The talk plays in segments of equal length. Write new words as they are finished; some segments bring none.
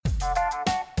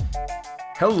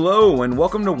Hello and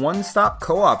welcome to One Stop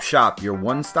Co-op Shop, your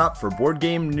one stop for board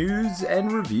game news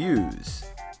and reviews.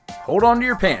 Hold on to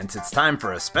your pants, it's time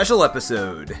for a special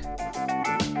episode.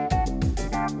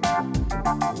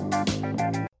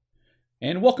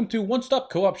 And welcome to One Stop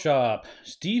Co-op Shop.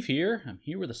 Steve here. I'm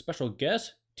here with a special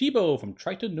guest, Thibaut from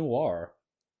Triton Noir.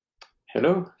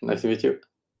 Hello, nice to meet you.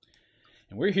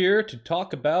 And we're here to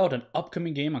talk about an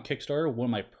upcoming game on Kickstarter, one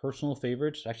of my personal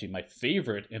favorites, actually my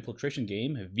favorite infiltration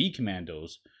game, V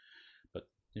Commandos. But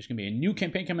there's going to be a new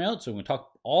campaign coming out, so we're going to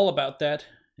talk all about that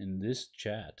in this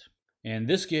chat. And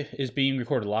this is being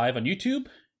recorded live on YouTube.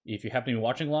 If you happen to be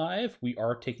watching live, we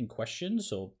are taking questions,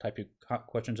 so type your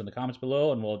questions in the comments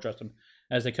below and we'll address them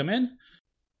as they come in.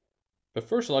 But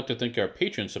first, I'd like to thank our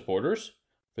Patreon supporters.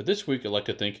 For this week, I'd like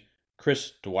to thank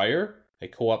Chris Dwyer, a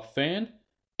co-op fan,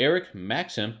 Eric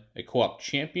Maxim, a co-op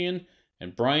champion,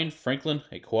 and Brian Franklin,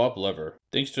 a co-op lover.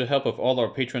 Thanks to the help of all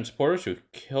our Patreon supporters who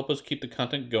help us keep the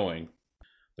content going.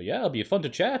 But yeah, it'll be fun to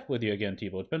chat with you again,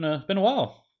 Thibaut. It's been a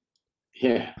while.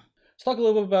 Yeah. Let's talk a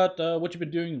little bit about what you've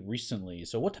been doing recently.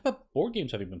 So what type of board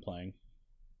games have you been playing?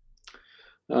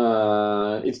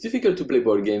 It's difficult to play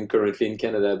board game currently in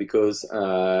Canada because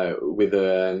with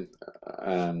the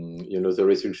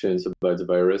restrictions about the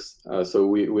virus, so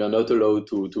we are not allowed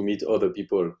to meet other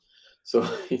people. So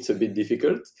it's a bit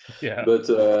difficult. Yeah. But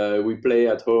we play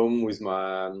at home with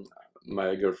my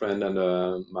girlfriend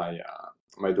and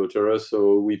my daughter.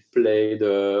 So we played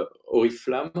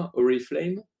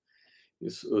Oriflame.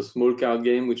 It's a small card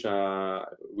game which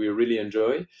we really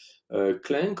enjoy.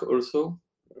 Clank also.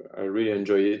 I really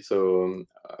enjoy it. So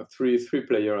three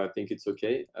player, I think it's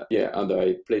okay. And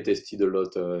I play tested a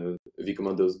lot V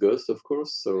Commandos Ghost, of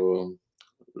course. So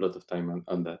a lot of time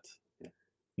on that. Yeah.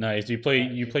 Nice. You play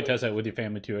test that with your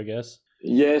family too, I guess.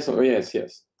 Yes. Oh, yes.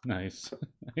 Nice.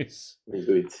 Nice. We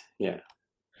do it. Yeah.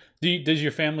 Does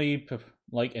your family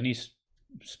like any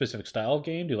specific style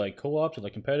game? Do you like co-op? Do you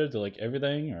like competitive? Do you like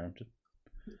everything, or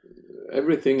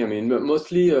everything? I mean,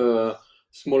 mostly.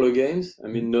 Smaller games. I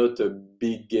mean, not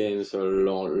big games or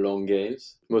long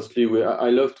games. Mostly, I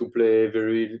love to play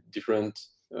very different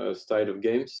style of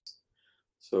games.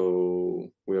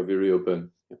 So we are very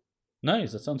open.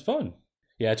 Nice. That sounds fun.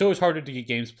 Yeah, it's always harder to get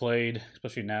games played,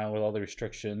 especially now with all the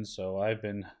restrictions. So I've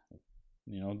been,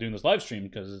 doing this live stream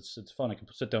because it's fun. I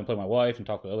can sit down and play with my wife and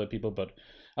talk with other people. But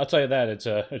outside of that,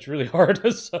 it's really hard.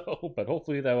 So, but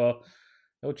hopefully that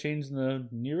will change in the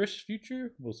nearest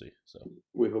future. We'll see. So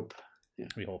we hope. Yeah.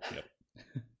 We hope, yep.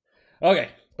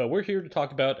 Okay, but we're here to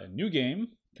talk about a new game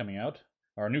coming out,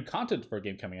 or new content for a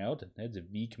game coming out. It's a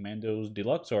V Commandos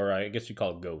Deluxe, or I guess you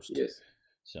call it Ghost. Yes.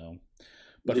 So,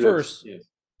 but Deluxe, first, yes.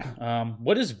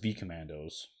 What is V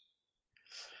Commandos?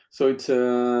 So it's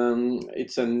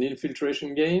an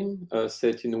infiltration game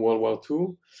set in World War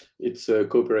II. It's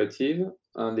cooperative,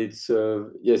 and it's a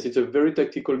very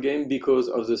tactical game because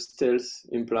of the stealth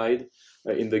implied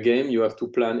in the game. You have to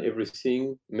plan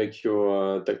everything, make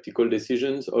your tactical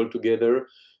decisions all together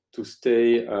to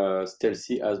stay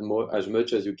stealthy as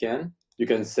much as you can. You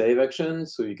can save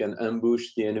actions, so you can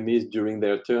ambush the enemies during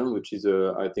their turn, which is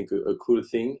I think a cool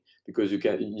thing because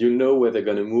you know where they're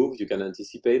gonna move. You can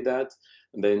anticipate that.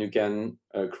 And then you can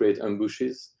create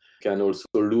ambushes. You can also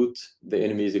loot the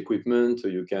enemy's equipment, so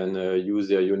you can use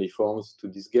their uniforms to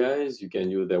disguise. You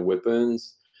can use their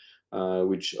weapons,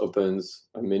 which opens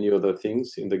many other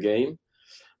things in the game.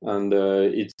 And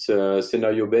it's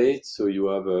scenario-based, so you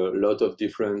have a lot of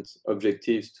different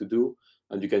objectives to do,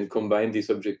 and you can combine these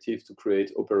objectives to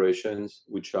create operations,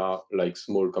 which are like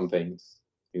small campaigns.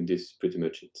 And this is pretty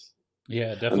much it.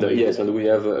 Yeah, definitely. And we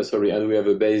have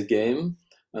a base game.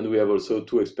 And we have also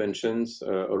 2 expansions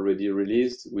already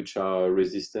released, which are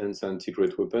Resistance and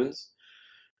Secret Weapons,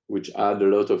 which add a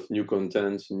lot of new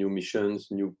content, new missions,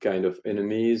 new kind of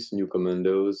enemies, new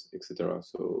commandos, etc.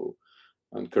 So,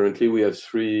 and currently we have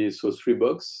 3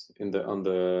 box on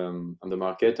the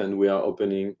market, and we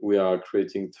are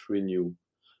creating 3 new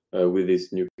with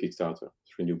this new Kickstarter,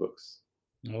 3 new box.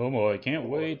 Oh boy, I can't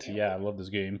wait. Yeah, I love this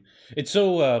game. It's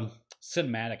so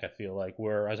cinematic, I feel like,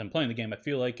 where as I'm playing the game, I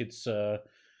feel like it's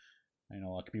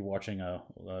I could be watching a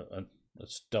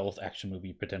stealth action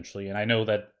movie potentially, and I know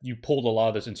that you pulled a lot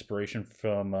of this inspiration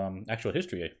from actual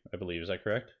history, I believe. Is that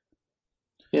correct?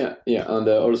 Yeah, and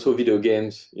also video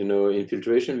games,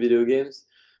 infiltration video games.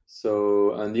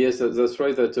 So, and yes, that's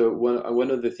right. That one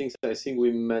of the things I think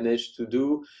we managed to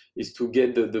do is to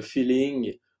get the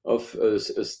feeling of a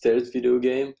stealth video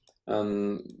game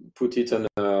and put it on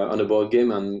a board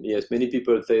game. And yes, many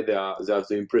people say they have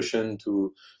the impression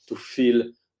to feel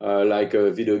like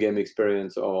a video game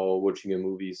experience or watching a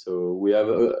movie. So we have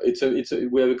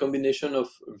a combination of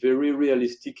very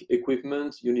realistic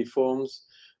equipment, uniforms,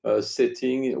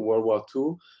 setting World War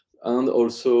II, and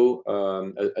also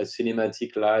a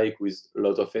cinematic like with a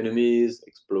lot of enemies,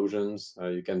 explosions.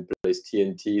 You can place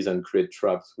TNTs and create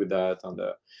traps with that. And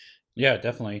Yeah,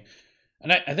 definitely.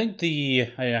 And I think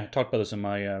I talked about this in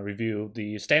my review.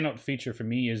 The standout feature for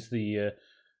me is the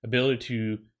ability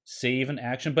to save an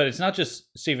action, but it's not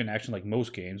just save an action like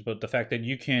most games, but the fact that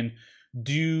you can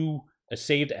do a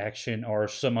saved action or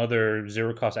some other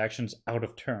zero cost actions out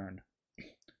of turn.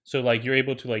 So like you're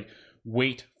able to like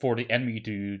wait for the enemy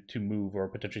to move or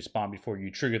potentially spawn before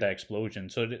you trigger that explosion.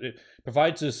 So it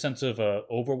provides a sense of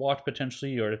Overwatch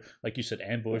potentially, or like you said,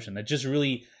 ambush, and that just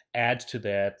really adds to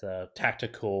that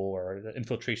tactical or the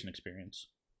infiltration experience.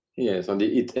 yes, and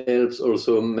it helps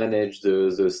also manage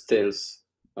the stealth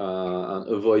and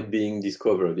avoid being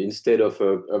discovered. Instead of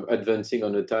advancing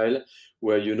on a tile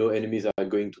where you know enemies are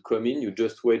going to come in, you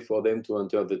just wait for them to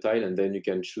enter the tile, and then you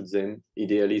can shoot them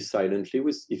ideally silently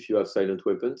if you have silent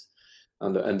weapons,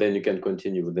 and then you can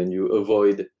continue. Then you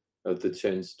avoid the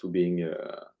chance to being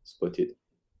spotted.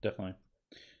 Definitely.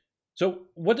 So,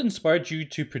 what inspired you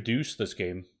to produce this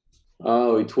game?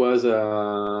 Oh, it was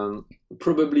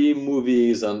probably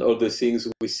movies and all the things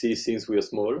we see since we are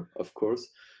small, of course.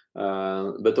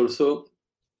 But also,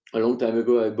 a long time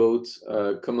ago, I bought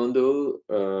Commando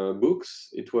books.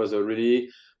 It was a really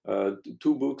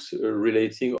two books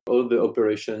relating all the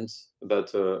operations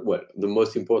that, the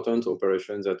most important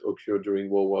operations that occurred during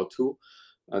World War II.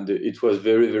 And it was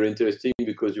very, very interesting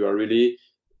because you are really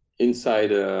inside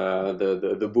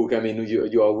the book. I mean,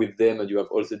 you are with them and you have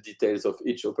all the details of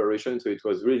each operation. So it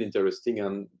was really interesting.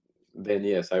 And then,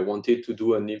 yes, I wanted to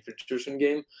do an infiltration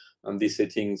game, and this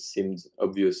setting seemed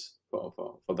obvious for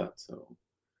that. So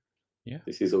yeah,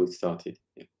 this is how it started.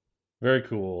 Yeah. Very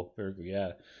cool. Very cool.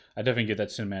 Yeah, I definitely get that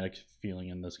cinematic feeling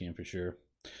in this game for sure.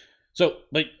 So,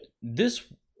 like, this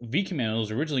V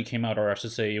Commandos originally came out, or I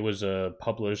should say, it was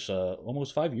published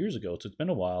almost 5 years ago. So it's been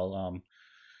a while.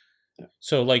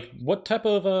 So, like, what type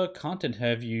of content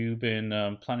have you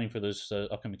been planning for this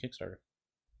upcoming Kickstarter?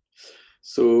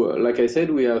 So, like I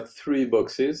said, we have 3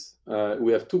 boxes.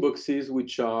 We have 2 boxes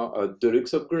which are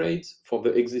deluxe upgrades for the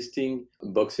existing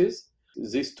boxes.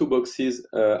 These 2 boxes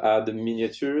add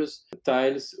miniatures,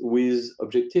 tiles with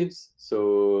objectives.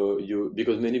 So,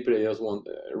 because many players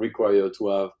require to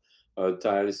have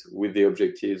tiles with the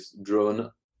objectives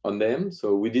drawn on them.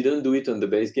 So we didn't do it on the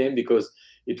base game because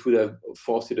it would have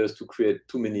forced us to create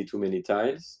too many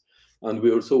tiles. And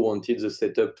we also wanted the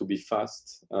setup to be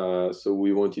fast. So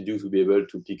we wanted you to be able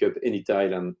to pick up any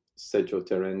tile and set your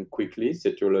terrain quickly,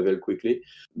 set your level quickly.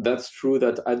 That's true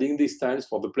that adding these tiles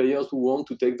for the players who want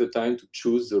to take the time to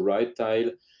choose the right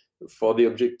tile for the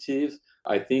objective,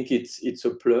 I think it's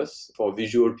a plus for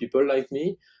visual people like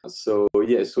me. So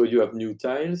yeah, so you have new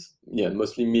tiles,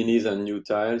 mostly minis and new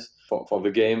tiles for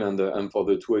the game and for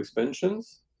the 2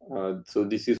 expansions. So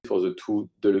this is for the 2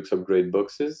 deluxe upgrade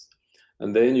boxes.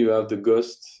 And then you have the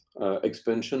Ghost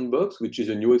expansion box, which is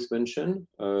a new expansion.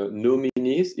 No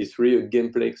minis. It's really a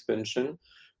gameplay expansion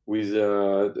with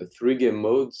 3 game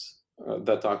modes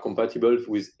that are compatible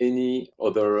with any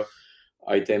other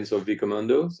items of V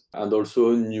Commandos, and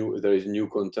also there is new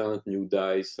content, new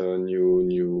dice,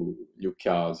 new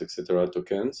cards, etc.,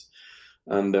 tokens.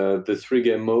 And the 3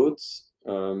 game modes,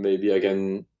 maybe I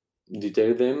can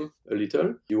detail them a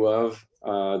little. You have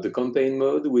the campaign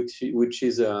mode, which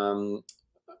is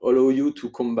allow you to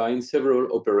combine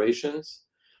several operations.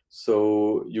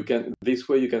 So this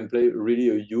way you can play really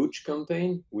a huge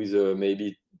campaign with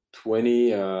maybe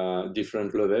 20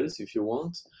 different levels if you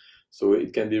want. So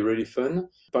it can be really fun,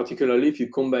 particularly if you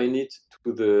combine it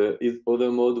to the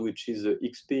other mode, which is the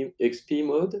XP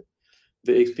mode.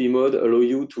 The XP mode allow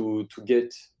you to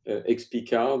get XP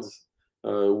cards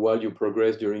while you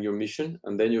progress during your mission,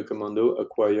 and then your commando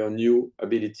acquire new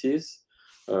abilities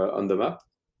on the map.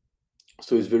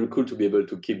 So it's very cool to be able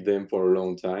to keep them for a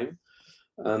long time.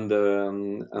 And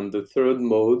the third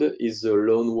mode is the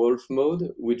Lone Wolf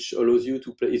mode, which allows you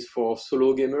to play. It's for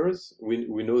solo gamers.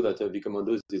 We know that V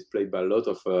Commandos is played by a lot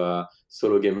of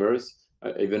solo gamers.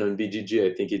 Even on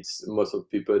BGG, I think most of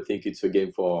people think it's a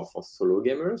game for solo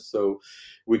gamers. So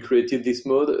we created this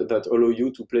mode that allow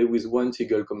you to play with 1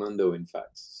 single commando, in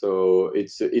fact. So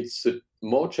it's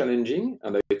more challenging,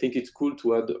 and I think it's cool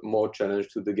to add more challenge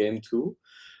to the game too.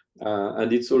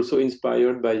 And it's also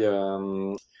inspired by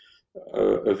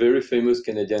a very famous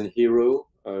Canadian hero,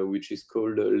 which is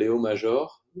called Leo Major,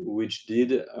 which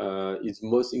did his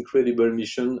most incredible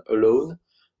mission alone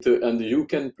and you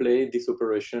can play this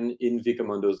operation in V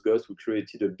Commandos Ghost. We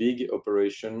created a big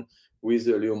operation with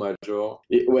Leo Major.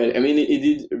 He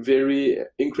did very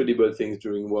incredible things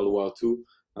during World War II.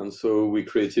 And so we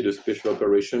created a special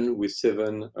operation with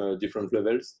 7 different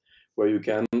levels where you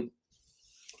can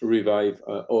revive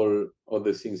all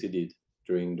the things he did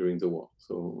during the war.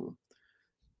 So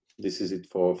this is it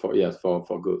for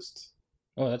Ghost.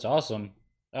 Oh, that's awesome.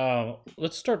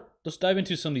 Let's dive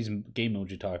into some of these game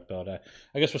modes you talked about.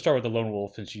 I guess we'll start with the Lone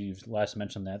Wolf since you've last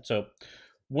mentioned that. So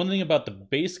one thing about the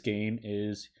base game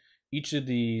is each of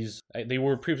these, they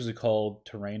were previously called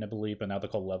terrain, I believe, but now they're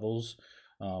called levels.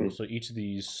 So each of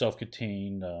these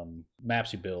self-contained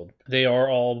maps you build, they are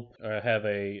all have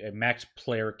a max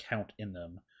player count in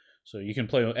them. So you can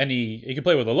play with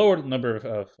a lower number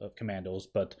of commandos,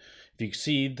 but if you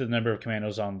exceed the number of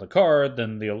commandos on the card,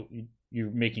 then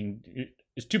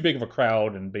it's too big of a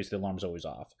crowd, and basically the alarm's always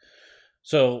off.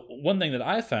 So one thing that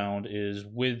I found is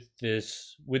with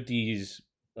these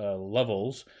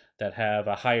levels that have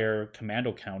a higher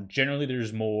commando count, generally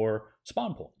there's more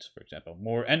spawn points, for example,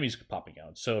 more enemies popping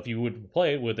out. So if you would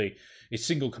play with a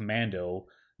single commando,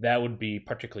 that would be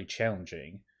particularly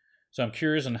challenging. So I'm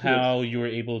curious on how you were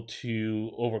able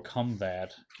to overcome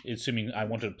that, assuming I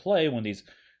wanted to play when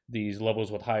these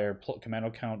levels with higher commando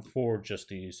count for just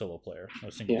the solo player, no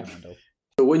single commando.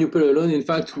 So when you play alone, in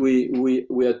fact, we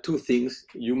had 2 things.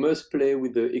 You must play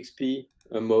with the XP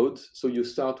mode. So you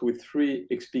start with 3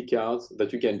 XP cards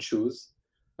that you can choose.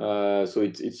 So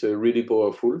it's really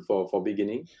powerful for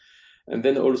beginning. And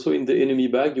then also in the enemy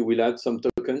bag, you will add some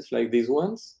tokens like these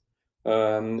ones,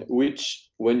 which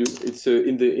it's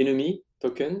in the enemy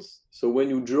tokens. So when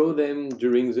you draw them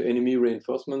during the enemy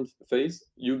reinforcement phase,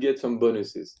 you get some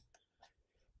bonuses.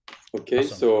 Okay,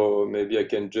 awesome. So maybe I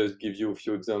can just give you a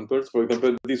few examples. For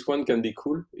example, this one can be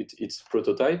cool. It's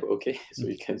prototype, okay, so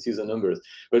you can see the numbers.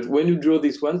 But when you draw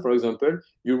this one, for example,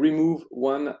 you remove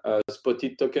 1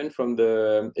 spotted token from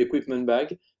the equipment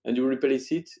bag and you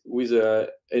replace it with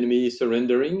enemy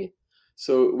surrendering.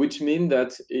 So which means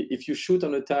that if you shoot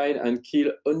on a tile and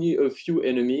kill only a few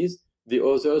enemies, the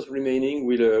others remaining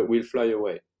will fly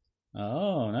away.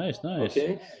 Oh, nice.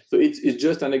 Okay, so it's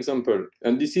just an example,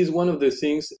 and this is one of the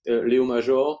things Leo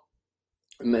Major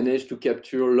managed to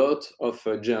capture a lot of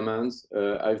Germans.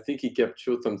 I think he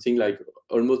captured something like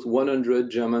almost 100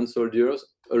 German soldiers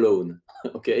alone.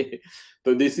 Okay,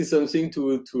 but this is something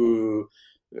to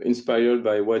inspired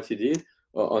by what he did.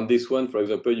 On this one, for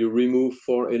example, you remove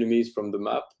 4 enemies from the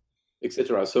map,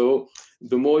 etc. So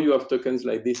the more you have tokens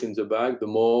like this in the bag, the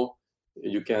more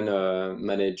you can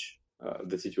manage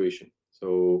the situation.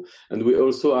 So, and we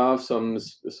also have some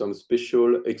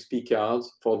special XP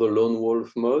cards for the Lone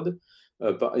Wolf mode,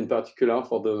 in particular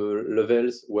for the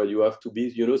levels where you have to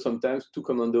be, sometimes 2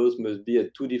 commandos must be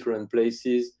at 2 different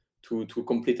places to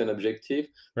complete an objective.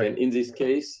 Right. And in this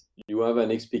case, you have an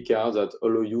XP card that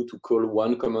allow you to call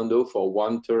 1 commando for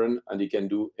 1 turn, and he can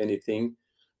do anything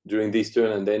during this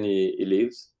turn, and then he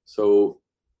leaves. So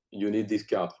you need this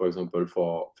card, for example,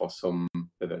 for some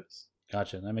levels.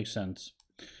 Gotcha. That makes sense.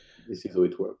 This is how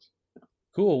it works.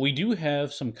 Cool. We do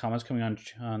have some comments coming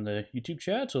on the YouTube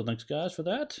chat, so thanks, guys, for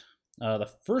that. The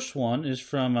first one is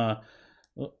from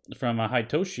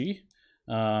Hitoshi.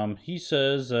 He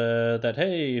says that,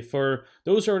 hey, for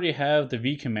those who already have the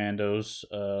V Commandos,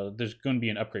 there's going to be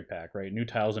an upgrade pack, right? New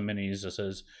tiles and minis. It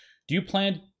says, do you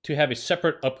plan to have a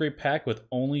separate upgrade pack with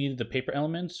only the paper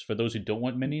elements for those who don't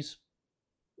want minis?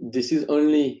 This is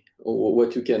only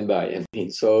what you can buy. I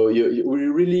mean, so we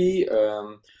really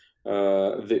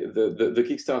the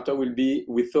Kickstarter will be,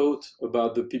 we thought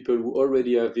about the people who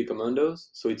already have the commandos,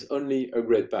 so it's only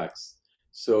upgrade packs.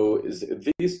 So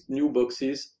these new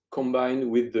boxes combined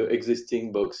with the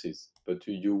existing boxes, but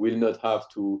you will not have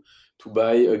to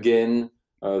buy again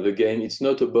the game. It's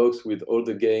not a box with all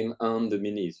the game and the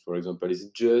minis, for example. It's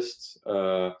just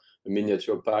a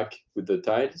miniature pack with the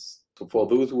tiles. So for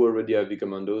those who already have the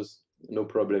commandos, no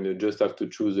problem. You just have to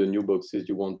choose the new boxes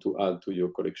you want to add to your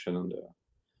collection,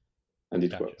 and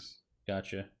it works.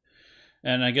 Gotcha.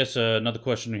 And I guess another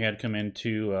question we had come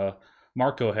into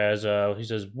Marco has, he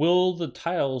says, will the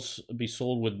tiles be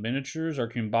sold with miniatures, or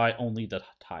can you buy only the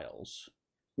tiles?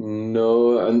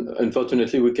 No,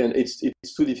 unfortunately we can. It's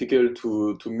too difficult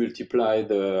to multiply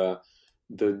the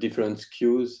different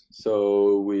SKUs.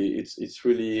 So it's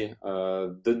really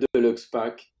the deluxe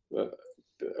pack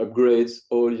upgrades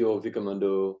all your V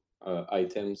Commando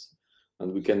items,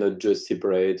 and we cannot just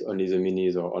separate only the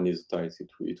minis or only the tiles.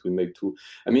 It will make two.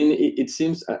 I mean, it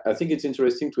seems, I think it's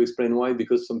interesting to explain why,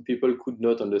 because some people could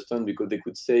not understand, because they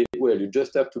could say, well, you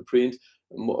just have to print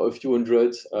a few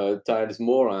hundred tiles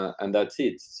more and that's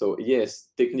it. So yes,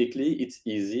 technically it's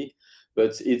easy,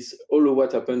 but it's all of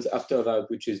what happens after that,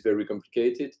 which is very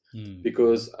complicated,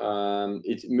 because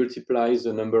it multiplies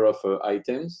the number of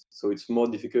items, so it's more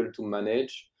difficult to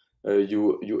manage.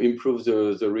 You improve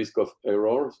the risk of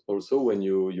errors also when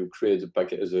you create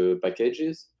the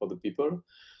packages for the people,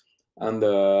 and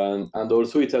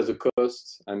also it has a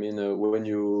cost. I mean,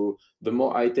 the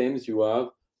more items you have,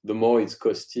 the more it's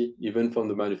costly, even from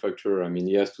the manufacturer. I mean,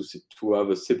 he has to have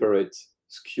a separate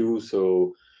SKU,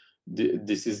 so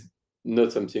this is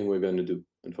not something we're going to do,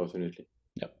 unfortunately.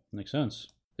 Yep, makes sense.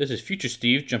 This is Future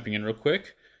Steve jumping in real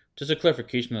quick. Just a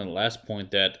clarification on the last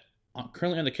point that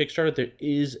currently on the Kickstarter, there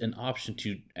is an option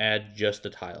to add just the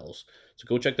tiles. So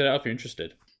go check that out if you're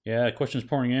interested. Yeah, questions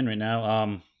pouring in right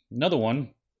now. Another one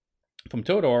from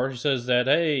Todor. He says that,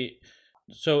 hey,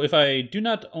 so if I do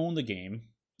not own the game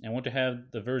and want to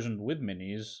have the version with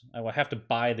minis, I will have to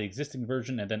buy the existing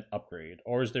version and then upgrade.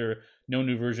 Or is there no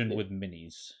new version with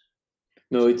minis?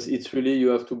 No, it's really, you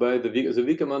have to buy the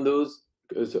V Commandos.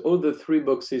 All the 3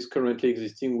 boxes currently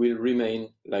existing will remain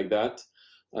like that.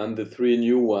 And the 3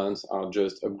 new ones are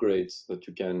just upgrades that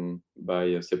you can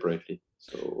buy separately.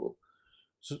 So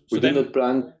we do not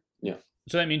plan. Yeah.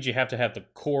 So that means you have to have the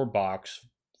core box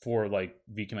for like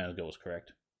V Commando Goes,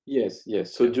 correct? Yes.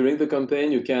 So during the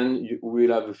campaign, we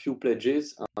will have a few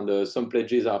pledges, and some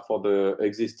pledges are for the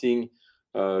existing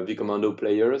V Commando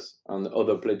players, and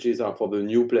other pledges are for the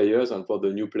new players. And for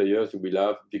the new players, you will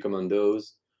have V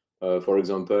Commandos. For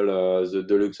example, the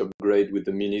deluxe upgrade with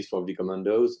the minis for V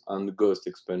Commandos and Ghost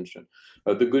expansion.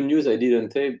 The good news I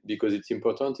didn't say, because it's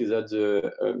important, is that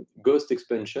the Ghost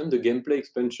expansion, the gameplay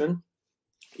expansion,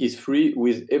 is free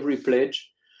with every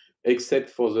pledge, except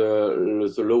for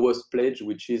the lowest pledge,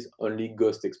 which is only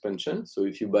Ghost expansion. So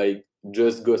if you buy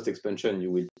just Ghost expansion, you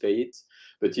will pay it.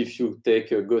 But if you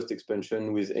take a Ghost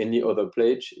expansion with any other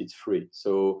pledge, it's free.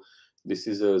 So this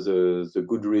is the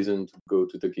good reason to go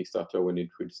to the Kickstarter when it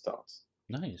really starts.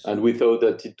 Nice. And we thought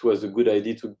that it was a good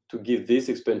idea to give this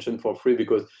expansion for free,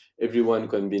 because everyone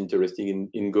can be interested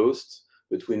in Ghosts,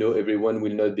 but we know everyone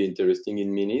will not be interested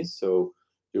in minis. So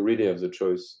you really have the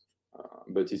choice.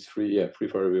 But it's free, free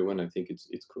for everyone. I think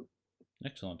it's cool.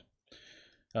 Excellent.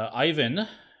 Ivan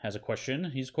has a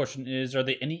question. His question is, are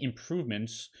there any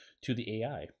improvements to the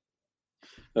AI?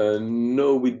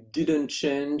 No, we didn't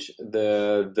change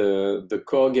the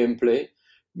core gameplay.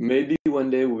 Maybe one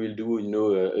day we'll do,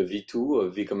 a V2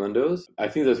 of V Commandos. I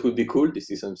think that would be cool. This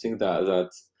is something that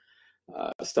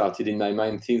started in my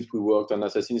mind since we worked on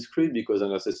Assassin's Creed, because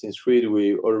on Assassin's Creed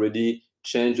we already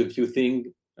changed a few things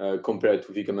compared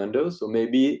to V Commandos. So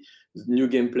maybe new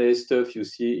gameplay stuff you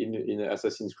see in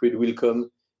Assassin's Creed will come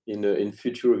in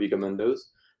future V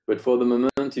Commandos. But for the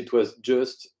moment, it was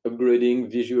just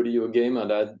upgrading visually your game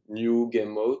and add new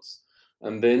game modes.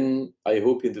 And then I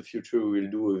hope in the future we will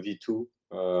do a V2.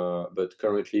 But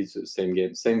currently it's the same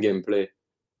gameplay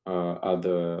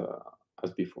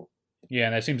as before. Yeah,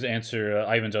 and that seems to answer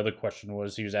Ivan's other question.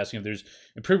 He was asking if there's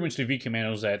improvements to V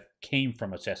Commandos that came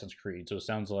from Assassin's Creed. So it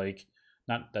sounds like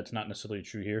that's not necessarily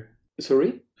true here.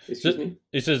 Sorry? Excuse me?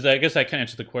 It says, I guess I can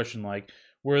answer the question, like,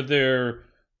 were there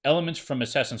elements from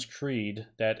Assassin's Creed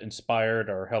that inspired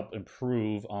or helped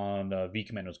improve on V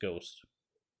Commandos Ghost?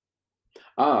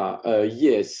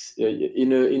 Yes.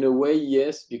 In a way,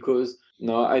 yes, because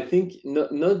no, I think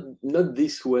not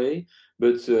this way,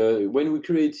 but when we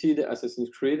created Assassin's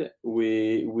Creed,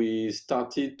 we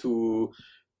started to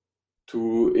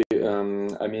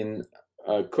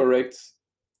correct.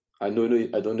 I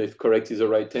don't know if correct is the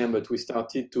right term, but we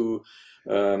started to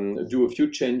do a few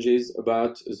changes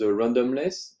about the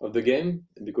randomness of the game,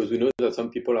 because we know that some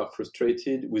people are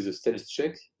frustrated with the stealth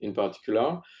check in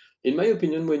particular. In my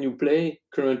opinion, when you play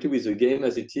currently with the game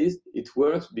as it is, it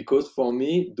works, because for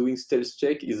me, doing stealth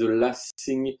check is the last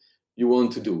thing you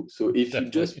want to do. So if you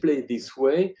just play this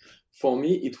way, for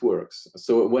me, it works.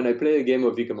 So when I play a game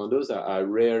of V Commandos, I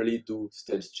rarely do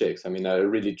stealth checks. I mean, I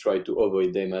really try to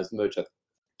avoid them as much as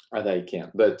I can.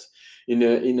 But in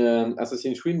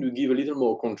Assassin's Creed, we give a little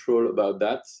more control about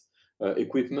that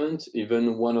equipment.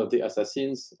 Even one of the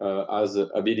assassins has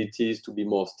abilities to be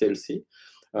more stealthy.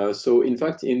 So in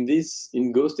fact,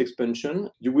 in Ghost expansion,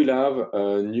 you will have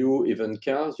new event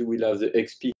cards. You will have the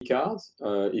XP cards.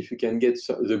 If you can get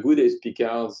the good XP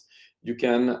cards, you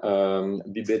can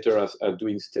be better at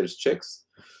doing stealth checks.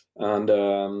 And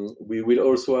we will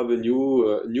also have a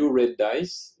new red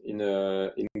dice in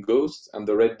Ghost, and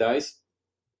the red dice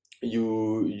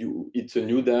it's a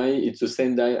new die. It's the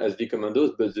same die as V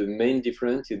Commandos, but the main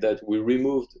difference is that we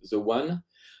removed the 1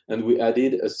 and we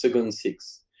added a second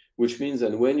 6, which means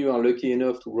that when you are lucky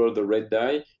enough to roll the red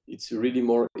die, it's really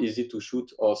more easy to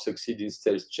shoot or succeed in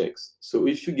stealth checks. So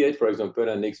if you get, for example,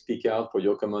 an XP card for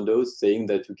your commandos saying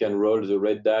that you can roll the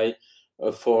red die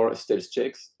for stealth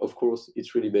checks, of course,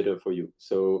 it's really better for you.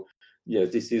 So yeah,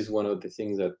 this is one of the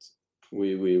things that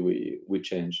we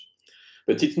changed.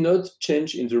 But it's not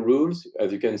change in the rules.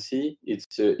 As you can see,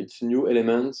 it's new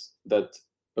elements that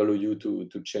allow you to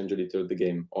change a little the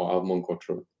game or have more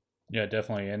control. Yeah,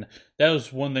 definitely. And that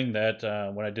was one thing that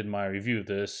when I did my review of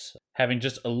this, having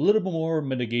just a little bit more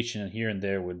mitigation here and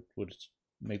there would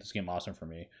make this game awesome for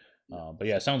me. But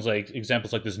yeah, it sounds like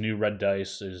examples like this new red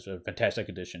dice is a fantastic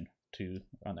addition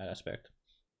on that aspect.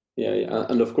 Yeah,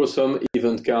 and of course some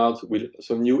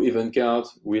new event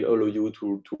cards will allow you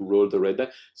to roll the red die.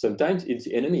 Sometimes it's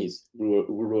the enemies who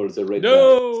roll the red die.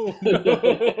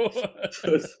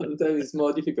 So sometimes it's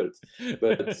more difficult,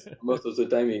 but most of the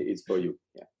time it's for you.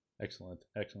 Yeah. Excellent.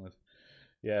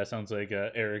 Yeah, it sounds like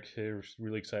Eric is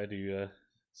really excited to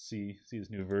see this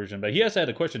new version. But he has had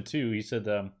a question too. He said,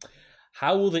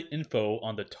 how will the info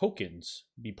on the tokens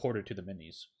be ported to the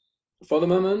minis? For the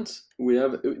moment,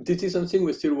 this is something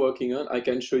we're still working on. I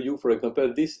can show you, for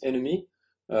example, this enemy.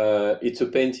 It's a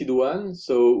painted one,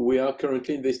 so we are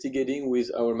currently investigating with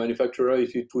our manufacturer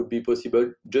if it would be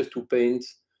possible just to paint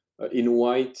in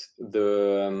white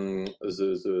the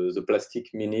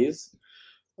plastic minis.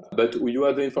 But you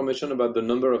have the information about the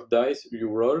number of dice you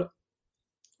roll,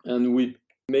 and we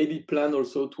maybe plan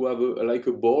also to have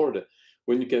a board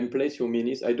when you can place your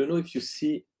minis. I don't know if you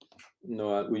see.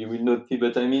 No, we will not see,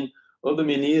 but I mean. All the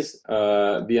minis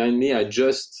behind me are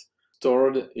just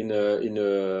stored in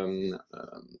a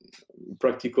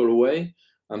practical way,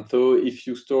 and so if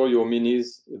you store your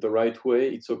minis the right way,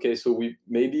 it's okay. So we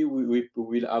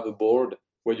will have a board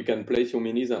where you can place your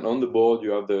minis, and on the board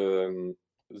you have the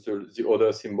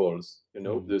other symbols.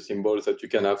 The symbols that you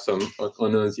can have some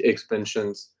on the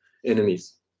expansions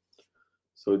enemies.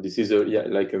 So this is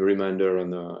like a reminder,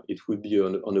 and it would be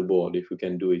on the board if we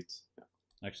can do it.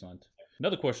 Excellent.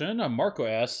 Another question, Marco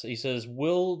asks, he says,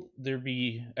 will there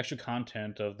be extra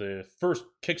content of the first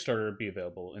Kickstarter be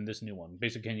available in this new one?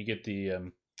 Basically, can you get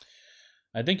the,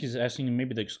 I think he's asking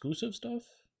maybe the exclusive stuff?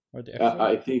 Or the extra?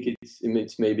 I think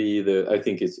it's maybe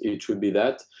it should be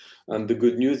that. And the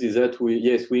good news is that we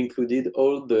included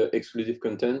all the exclusive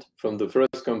content from the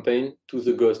first campaign to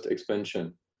the Ghost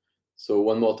expansion. So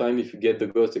one more time, if you get the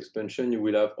Ghost expansion, you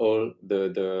will have all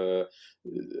the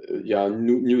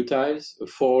new tiles,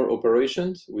 4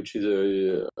 operations, which is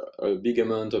a big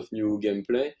amount of new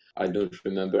gameplay. I don't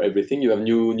remember everything. You have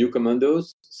new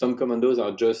commandos. Some commandos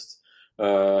are just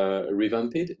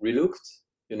revamped, relooked.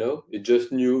 It's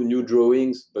just new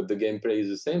drawings, but the gameplay is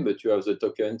the same. But you have the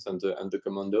tokens and the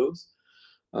commandos.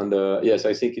 And yes,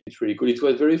 I think it's really cool. It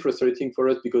was very frustrating for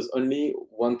us because only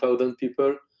 1,000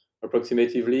 people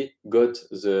approximately got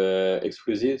the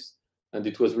exclusives, and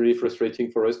it was really frustrating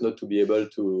for us not to be able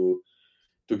to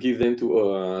give them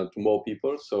to more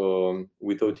people. So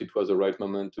we thought it was the right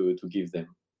moment to give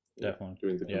them. Definitely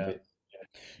during the campaign.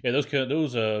 Yeah,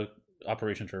 those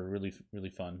operations are really, really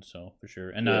fun. So for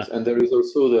sure. And yes, and there is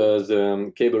also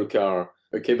the cable car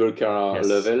yes.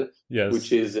 level, yes.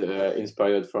 which is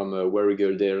inspired from Where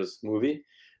Eagle Dares movie.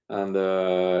 And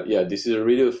this is a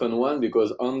really fun one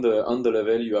because on the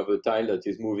level you have a tile that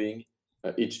is moving.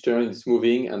 Each turn it's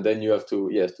moving, and then you have to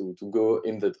go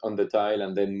on the tile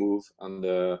and then move. And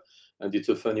it's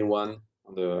a funny one.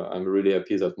 And I'm really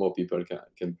happy that more people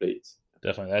can play it.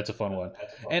 Definitely, that's a fun one.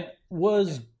 And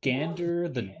was Gander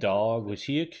the dog? Was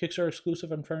he a Kickstarter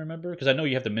exclusive? I'm trying to remember because I know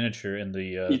you have the miniature in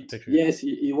the picture. Yes,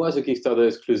 it was a Kickstarter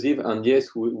exclusive, and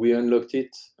yes, we unlocked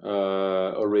it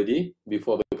already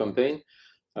before the campaign.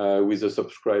 With the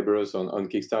subscribers on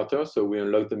Kickstarter, so we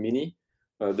unlocked the mini.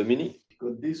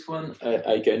 This one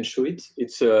I can show it.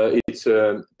 It's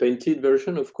a painted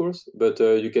version, of course, but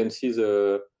you can see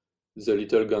the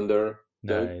little Gander.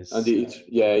 Nice. And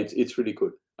it's really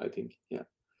cool. I think.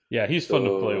 Yeah, he's fun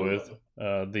to play with.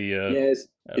 Yes,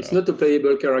 it's not a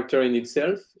playable character in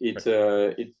itself. It's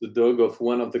the dog of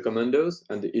one of the commandos,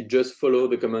 and it just follows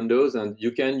the commandos, and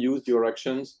you can use your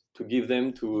actions to give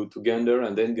them to Gander,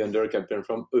 and then Gander can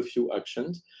perform a few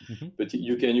actions. Mm-hmm. But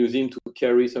you can use him to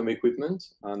carry some equipment,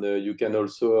 and you can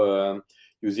also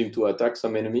use him to attack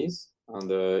some enemies.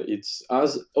 And it's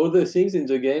as other things in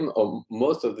the game, or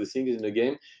most of the things in the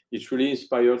game, it's really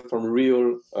inspired from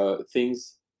real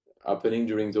things happening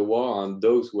during the war, and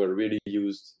dogs were really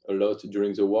used a lot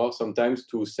during the war, sometimes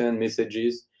to send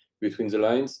messages between the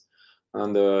lines.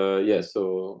 And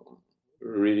so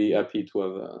really happy to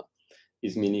have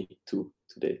his Mini 2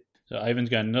 today. So Ivan's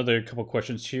got another couple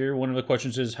questions here. One of the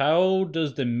questions is, how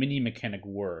does the mini mechanic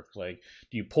work? Like,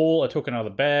 do you pull a token out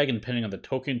of the bag, and depending on the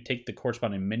token, take the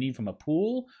corresponding mini from a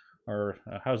pool, or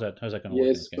how's that going to work in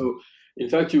this game? So in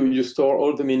fact, you store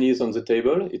all the minis on the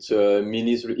table. It's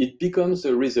minis. It becomes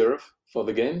a reserve for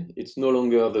the game. It's no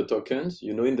longer the tokens.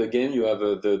 You know, in the game you have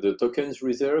the tokens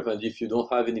reserve, and if you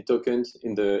don't have any tokens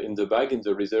in the bag in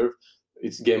the reserve,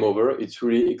 it's game over. It's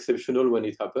really exceptional when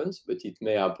it happens, but it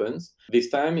may happen. This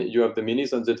time you have the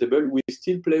minis on the table. We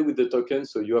still play with the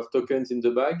tokens, so you have tokens in the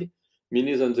bag,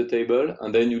 minis on the table,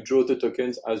 and then you draw the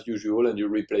tokens as usual, and you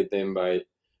replay them by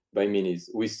minis.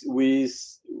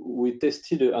 We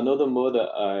tested another mode.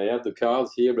 I have the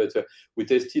cards here, but we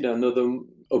tested another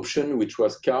option, which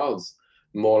was cards,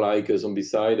 more like a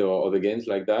Zombicide or other games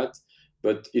like that.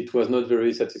 But it was not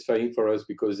very satisfying for us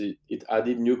because it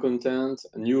added new content,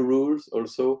 new rules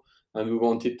also, and we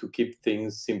wanted to keep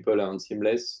things simple and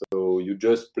seamless. So you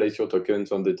just place your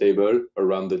tokens on the table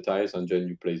around the tiles, and then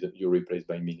you replace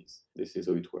by minis. This is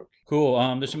how it works. Cool.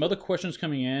 There's some other questions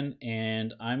coming in,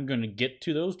 and I'm going to get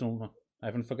to those. I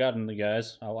haven't forgotten the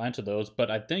guys. I'll answer those,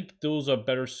 but I think those are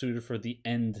better suited for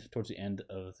towards the end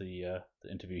of the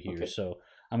interview here. Okay. So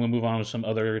I'm going to move on with some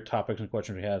other topics and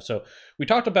questions we have. So we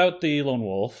talked about the Lone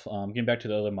Wolf. Getting back to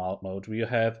the other modes, we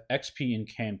have XP and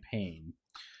campaign.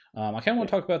 I kind of want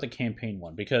to talk about the campaign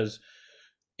one because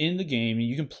in the game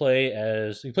you play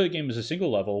the game as a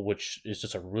single level, which is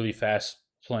just a really fast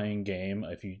playing game.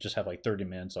 If you just have like 30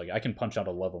 minutes, like I can punch out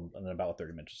a level in about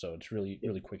 30 minutes, so it's really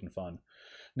quick and fun.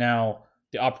 Now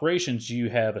the operations, you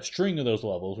have a string of those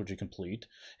levels which you complete,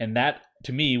 and that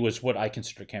to me was what I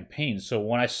consider campaigns. So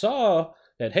when I saw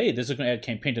that, hey, this is going to add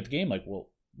campaign to the game, like, well,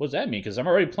 what does that mean? Because I'm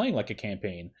already playing like a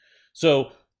campaign.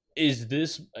 So is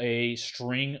this a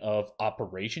string of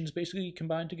operations basically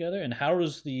combined together? And how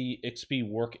does the XP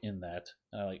work in that?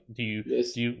 Do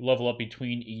you level up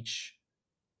between each,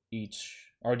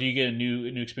 or do you get a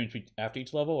new experience after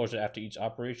each level, or is it after each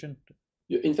operation?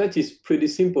 In fact, it's pretty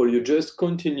simple. You just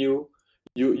continue.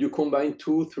 You combine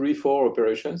 2, 3, 4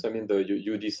 operations. I mean,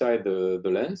 you decide the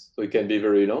length, so it can be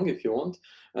very long if you want,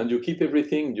 and you keep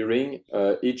everything during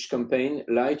each campaign,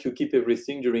 like you keep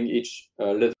everything during each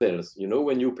levels. You know,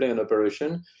 when you play an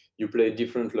operation, you play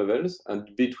different levels, and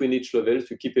between each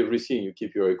levels, you keep everything. You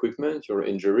keep your equipment, your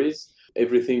injuries,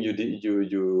 everything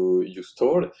you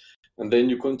stored, and then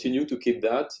you continue to keep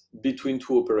that between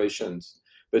 2 operations.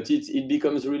 But it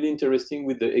becomes really interesting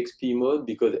with the XP mode,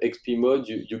 because XP mode,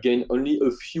 you gain only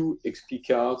a few XP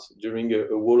cards during a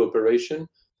whole operation,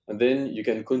 and then you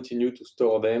can continue to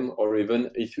store them, or even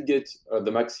if you get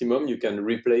the maximum, you can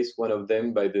replace one of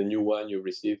them by the new one you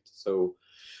received. So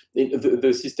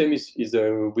the system is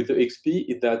with the XP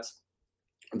is that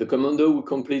the commander who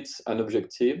completes an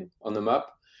objective on the map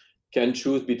can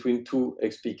choose between 2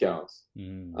 XP cards,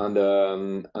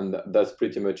 and that's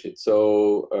pretty much it.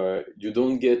 So you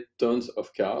don't get tons of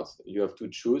cards; you have to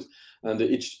choose, and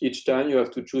each time you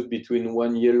have to choose between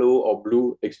 1 yellow or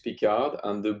blue XP card,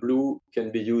 and the blue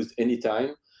can be used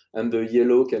anytime, and the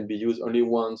yellow can be used only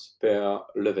once per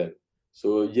level.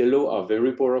 So yellow are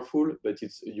very powerful, but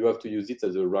you have to use it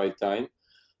at the right time.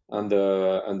 And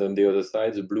on the other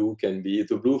side, the blue,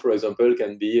 for example,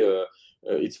 can be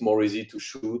it's more easy to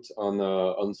shoot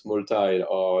on small tile,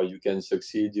 or you can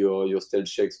succeed your stealth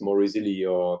checks more easily,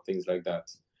 or things like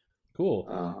that.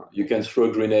 Cool. You can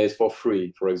throw grenades for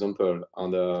free, for example,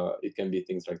 and it can be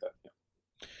things like that.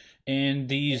 Yeah. And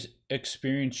these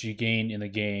experience you gain in the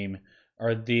game,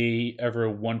 are they ever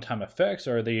one-time effects,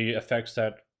 or are they effects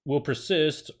that will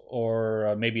persist,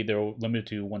 or maybe they're limited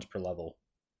to once per level?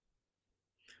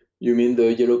 You mean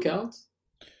the yellow cards?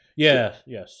 Yeah.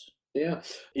 Yes. Yeah,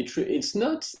 it's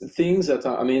not things that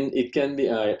are. I mean, it can be.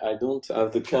 I don't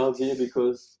have the card here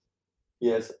because,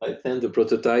 yes, I sent the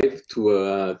prototype to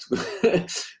a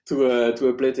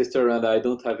playtester, and I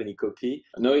don't have any copy.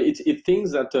 No, it's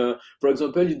things that, for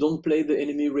example, you don't play the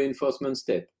enemy reinforcement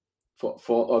step.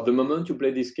 For the moment you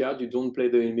play this card, you don't play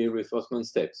the enemy reinforcement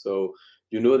step. So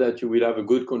you know that you will have a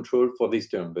good control for this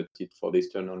turn, but it's for this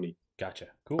turn only. Gotcha.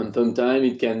 Cool. And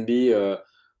sometimes it can be.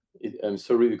 I'm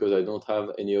sorry because I don't have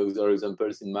any other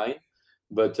examples in mind,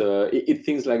 but it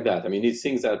things like that. I mean, it's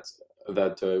things that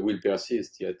will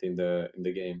persist yet in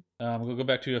the game. We'll go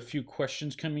back to a few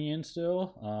questions coming in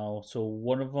still. So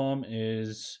one of them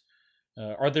is,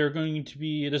 are there going to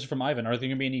be? This is from Ivan. Are there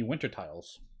going to be any winter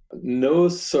tiles? No,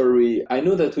 sorry. I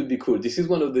know that would be cool. This is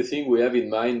one of the things we have in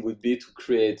mind, would be to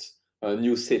create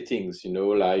new settings. You know,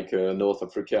 like North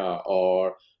Africa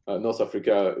or. North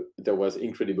Africa, there was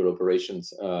incredible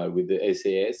operations with the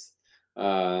SAS,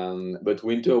 But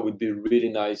winter would be really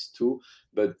nice too,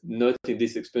 but not in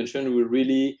this expansion. We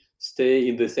really stay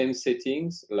in the same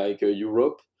settings like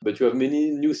Europe, but you have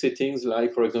many new settings,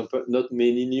 like, for example, not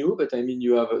many new, but I mean,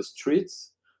 you have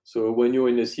streets. So when you're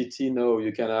in a city now,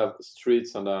 you can have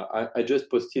streets. And I just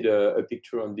posted a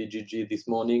picture on BGG this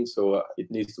morning, so it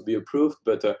needs to be approved.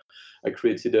 But I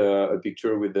created a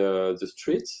picture with the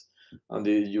streets, and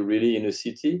you're really in a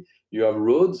city. You have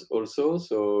roads also,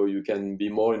 so you can be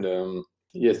more in the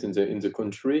in the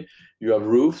country. You have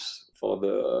roofs for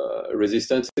the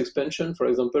resistance expansion, for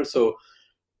example. So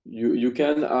you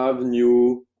can have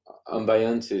new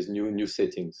ambiances, new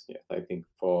settings. Yeah, I think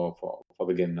for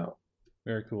the game now.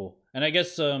 Very cool. And I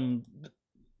guess Ivan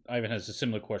has a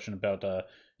similar question about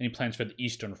any plans for the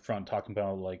Eastern Front, talking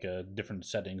about like different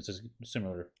settings. Is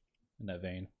similar in that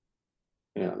vein.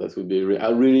 Yeah, that would be. I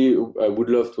would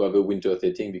love to have a winter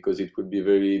setting because it would be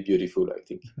very beautiful, I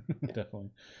think. Definitely.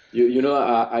 You know,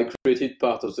 I created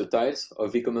part of the tiles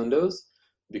of V Commandos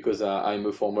because I'm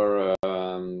a former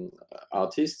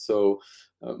artist. So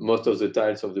most of the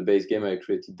tiles of the base game, I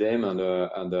created them, and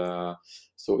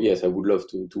so yes, I would love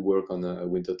to work on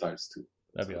winter tiles too.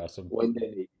 That'd be awesome. One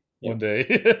day. One day.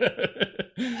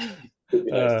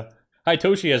 Nice. Hi,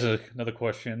 Toshi has another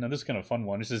question, and this is kind of a fun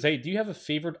one. It says, "Hey, do you have a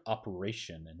favorite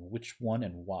operation, and which one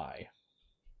and why?"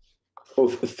 Oh,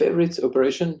 favorite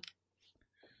operation?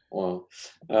 Well,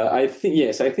 I think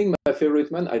yes. I think my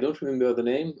favorite one. I don't remember the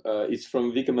name. It's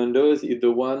from V Commandos. It's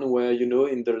the one where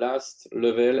in the last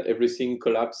level everything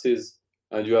collapses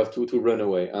and you have to run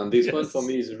away. And this one for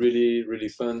me is really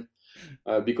fun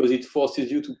because it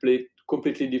forces you to play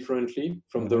completely differently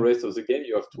from the rest of the game.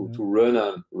 You have to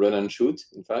run and shoot.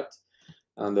 In fact,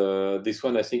 and this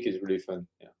one I think is really fun.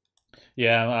 Yeah.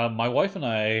 Yeah, my wife and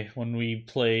I, when we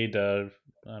played, I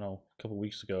don't know, a couple of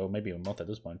weeks ago, maybe a month at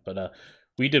this point, but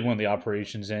we did one of the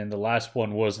operations, and the last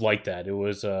one was like that. It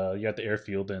was you at the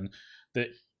airfield, and the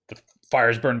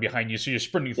fire's burning behind you, so you're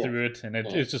sprinting through it, and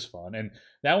it's just fun. And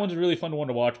that one's a really fun one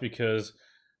to watch because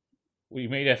we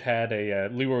may have had a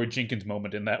Leroy Jenkins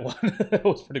moment in that one. It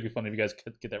was pretty funny if you guys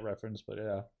could get that reference, but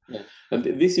yeah. And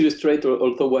this illustrates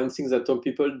also one thing that some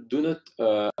people do not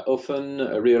often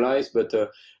realize, but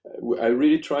I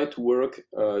really try to work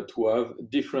to have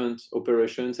different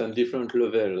operations and different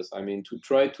levels. I mean, to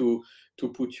try to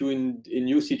put you in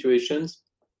new situations,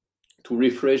 to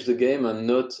refresh the game and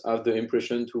not have the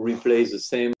impression to replay the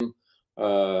same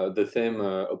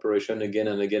operation again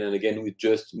and again and again with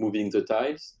just moving the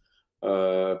tiles.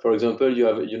 For example, you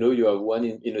have one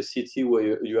in a city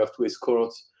where you have to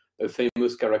escort a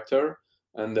famous character,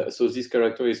 and so this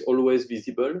character is always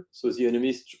visible. So the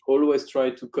enemies always try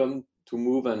to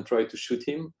move and try to shoot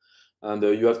him, and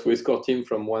you have to escort him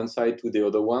from one side to the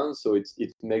other one. So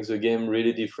it makes the game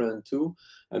really different too.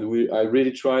 And I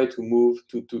really try to move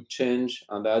to change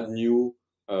and add new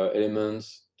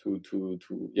elements to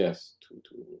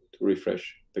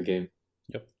refresh the game.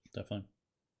 Yep, definitely.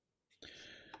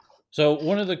 So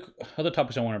one of the other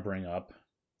topics I want to bring up,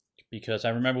 because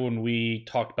I remember when we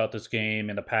talked about this game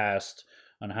in the past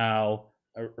on how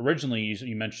originally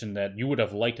you mentioned that you would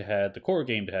have liked to have the core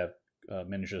game to have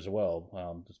miniatures as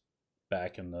well,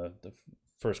 back in the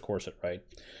first core set, right?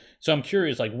 So I'm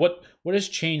curious, like what has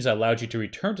changed that allowed you to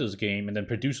return to this game and then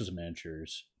produce those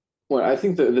miniatures? Well, I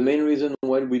think the main reason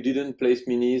why we didn't place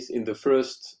minis in the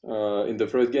first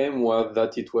game was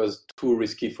that it was too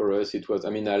risky for us. It was, I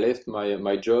mean, I left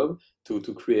my job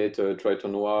to create a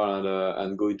Triton Noir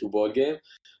and go into board game.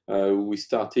 We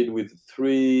started with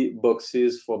 3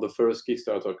 boxes for the first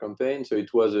Kickstarter campaign. So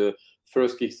it was a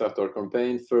first Kickstarter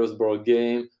campaign, first board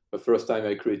game, the first time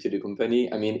I created a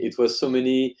company. I mean, it was so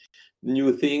many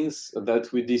new things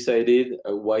that we decided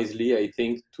wisely, I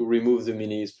think, to remove the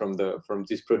minis from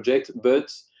this project,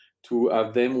 but to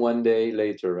have them one day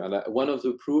later. And one of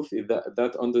the proof is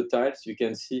that on the tiles you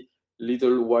can see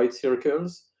little white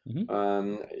circles.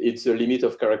 It's a limit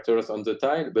of characters on the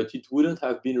tile, but it wouldn't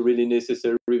have been really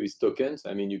necessary with tokens.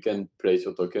 I mean, you can place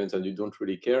your tokens and you don't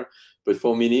really care. But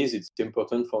for minis, it's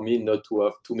important for me not to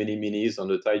have too many minis on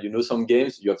the tile. You know, some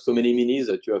games you have so many minis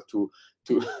that you have to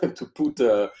put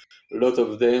a lot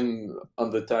of them on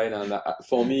the tile, and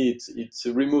for me, it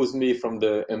removes me from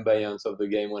the ambience of the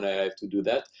game when I have to do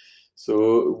that.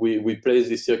 So we place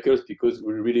these circles because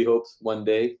we really hope one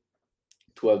day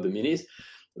to have the minis.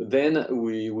 Then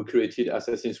we created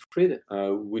Assassin's Creed,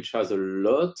 which has a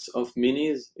lot of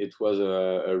minis. It was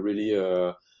a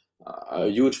really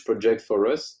huge project for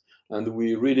us. And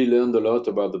we really learned a lot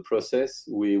about the process.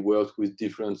 We worked with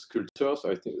different sculptors.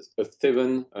 I think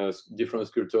 7 different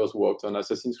sculptors worked on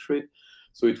Assassin's Creed.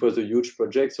 So it was a huge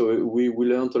project. So we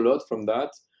learned a lot from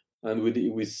that. and we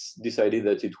decided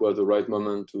that it was the right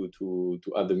moment to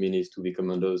add the minis to V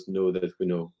Commandos. Know that we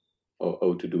know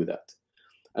how to do that.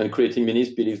 And creating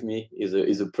minis, believe me,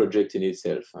 is a project in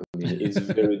itself. I mean, it's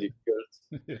very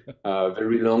difficult,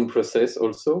 very long process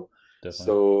also. Definitely.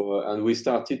 So, and we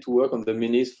started to work on the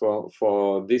minis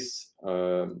for this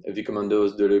V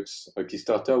Commandos Deluxe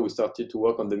Kickstarter. We started to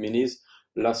work on the minis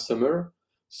last summer.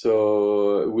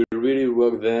 So we really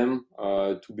work them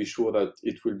to be sure that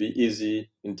it will be easy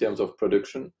in terms of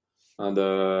production. And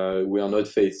we are not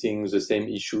facing the same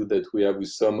issue that we have with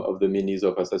some of the minis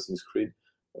of Assassin's Creed.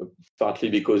 Partly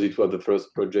because it was the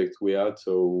first project we had,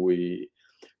 so we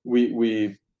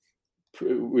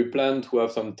planned to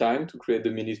have some time to create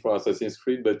the minis for Assassin's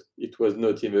Creed, but it was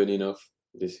not even enough.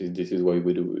 This is why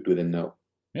we do them now.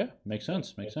 Yeah, makes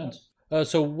sense.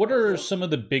 So what are some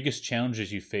of the biggest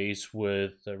challenges you face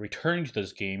with returning to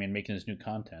this game and making this new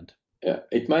content? Yeah,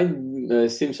 it might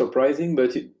seem surprising,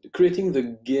 but creating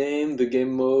the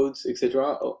game modes,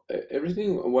 etc.,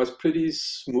 everything was pretty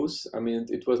smooth. I mean,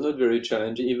 it was not very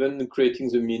challenging. Even creating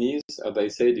the minis, as I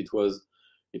said, it was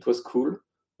cool.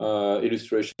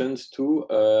 Illustrations too.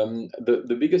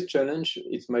 The biggest challenge,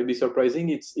 it might be surprising,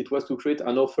 it was to create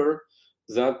an offer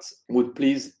that would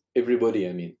please everybody.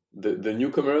 I mean, the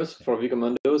newcomers for V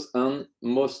Commandos, and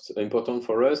most important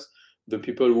for us, the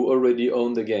people who already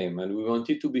own the game. And we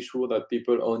wanted to be sure that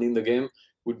people owning the game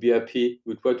would be happy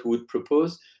with what we would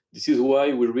propose. This is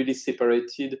why we really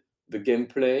separated the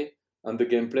gameplay, and the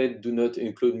gameplay do not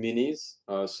include minis.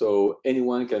 So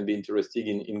anyone can be interested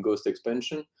in Ghost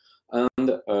expansion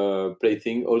and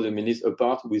playing all the minis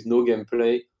apart with no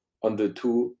gameplay on the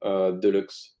two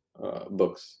deluxe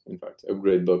box, in fact,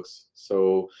 upgrade box.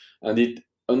 So, and it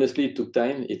honestly took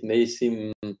time. It may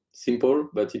seem simple,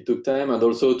 but it took time, and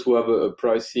also to have a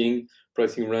pricing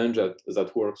range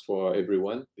that works for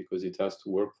everyone, because it has to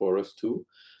work for us too.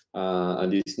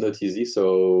 And it's not easy.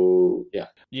 So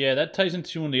yeah, that ties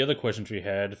into one of the other questions we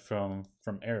had from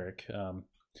Eric.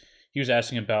 He was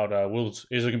asking about is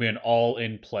there going to be an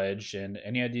all-in pledge, and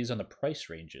any ideas on the price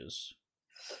ranges?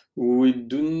 We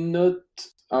do not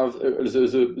have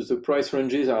the price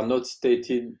ranges are not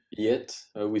stated yet.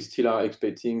 We still are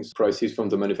expecting prices from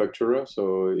the manufacturer,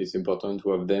 so it's important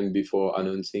to have them before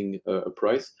announcing a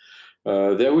price.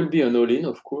 There will be an all-in,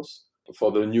 of course,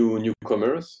 for the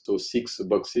newcomers, so 6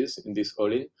 boxes in this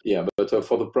all-in. Yeah, but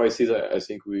for the prices, I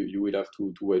think you will have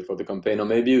to wait for the campaign, or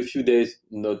maybe a few days,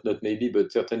 not maybe,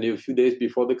 but certainly a few days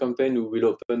before the campaign, we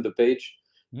will open the page,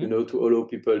 to allow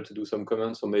people to do some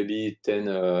comments, or maybe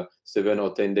 7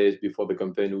 or 10 days before the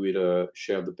campaign, we will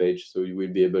share the page, so you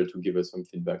will be able to give us some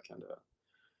feedback,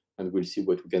 and we'll see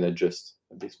what we can adjust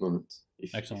at this moment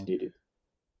if needed.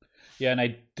 Yeah, and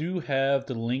I do have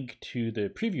the link to the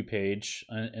preview page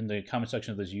in the comment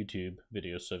section of this YouTube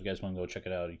video, so if you guys want to go check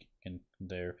it out, you can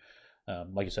there.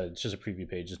 Like I said, it's just a preview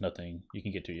page. There's nothing you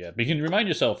can get to yet. But you can remind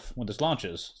yourself when this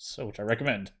launches, which I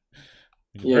recommend.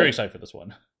 I'm very excited for this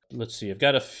one. Let's see. I've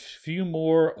got a few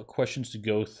more questions to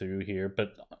go through here,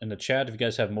 but in the chat, if you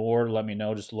guys have more, let me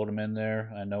know. Just load them in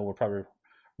there. I know we're probably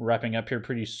wrapping up here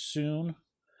pretty soon.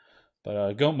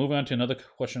 But moving on to another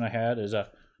question I had is,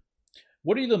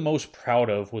 what are you the most proud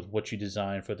of with what you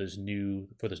designed for this new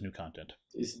content?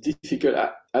 It's difficult.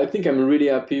 I think I'm really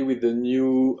happy with the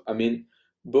new. I mean,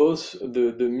 both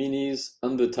the minis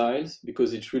and the tiles,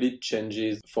 because it really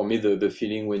changes for me the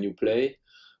feeling when you play,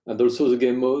 and also the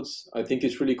game modes. I think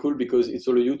it's really cool because it's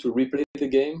allow you to replay the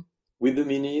game with the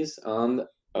minis and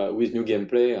with new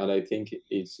gameplay, and I think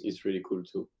it's really cool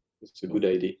too. It's a good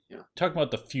idea. Yeah. Talking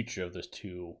about the future of this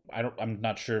too, I'm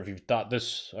not sure if you've thought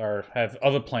this or have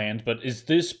other plans, but is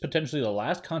this potentially the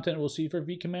last content we'll see for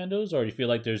V Commandos, or do you feel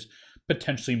like there's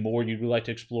potentially more you'd like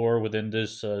to explore within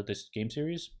this game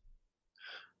series?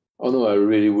 Oh no, I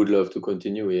really would love to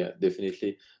continue. Yeah,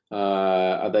 definitely.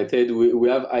 As I said, we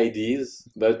have ideas,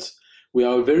 but we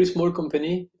are a very small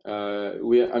company.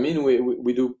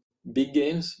 We do big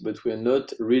games, but we're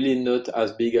not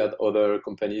as big as other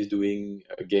companies doing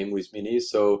a game with minis.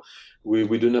 So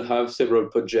we do not have several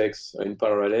projects in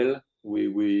parallel.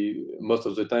 We most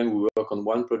of the time we work on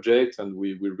one project, and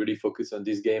we really focus on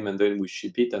this game, and then we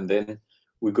ship it, and then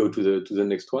we go to the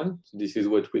next one. So this is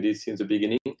what we did since the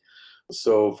beginning.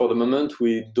 So for the moment,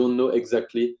 we don't know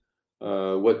exactly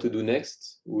what to do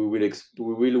next. We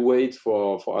will wait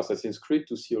for Assassin's Creed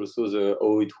to see also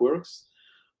how it works.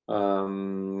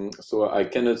 So I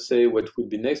cannot say what would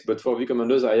be next, but for V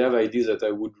Commandos, I have ideas that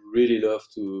I would really love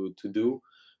to do.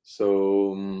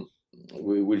 So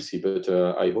we will see, but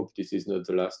I hope this is not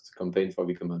the last campaign for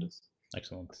V Commandos.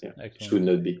 Excellent. Yeah, Excellent. Should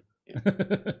not be. Yeah.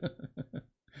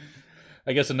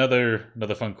 I guess another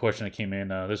fun question that came in.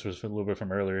 This was a little bit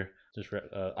from earlier.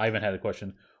 Ivan had a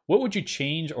question. What would you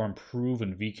change or improve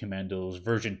in V Commandos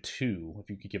version 2? If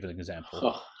you could give an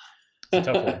example. It's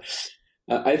a tough one.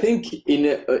 I think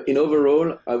in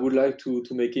overall, I would like to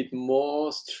make it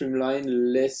more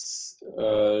streamlined, less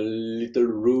little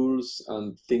rules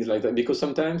and things like that. Because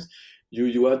sometimes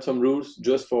you add some rules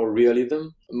just for realism.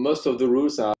 Most of the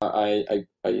rules I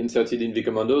inserted in V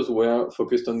Commandos were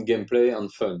focused on gameplay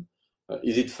and fun.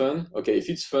 Is it fun? Okay, if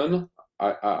it's fun,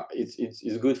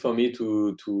 it's good for me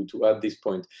to add this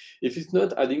point. If it's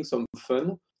not adding some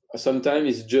fun, sometimes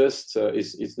it's just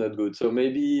it's not good. So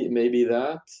maybe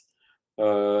that.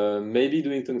 Maybe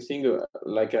doing something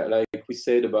like we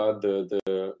said about the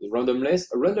randomness.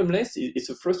 Randomness is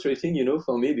a frustrating,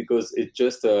 for me, because it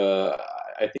just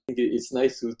I think it's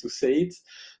nice to say it,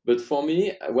 but for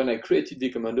me, when I created the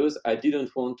Commandos, I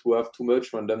didn't want to have too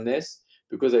much randomness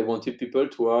because I wanted people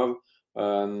to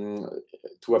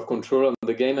have control on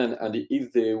the game, and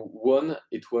if they won,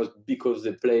 it was because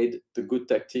they played the good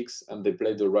tactics and they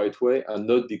played the right way, and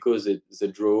not because they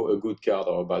draw a good card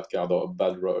or a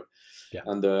bad roll. Yeah.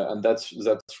 And that's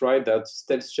right. That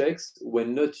stealth checks,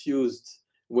 when used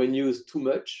too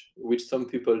much, which some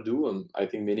people do, and I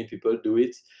think many people do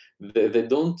it, they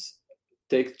don't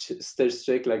take stealth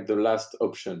check like the last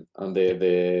option, and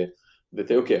they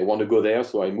say, okay, I want to go there,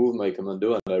 so I move my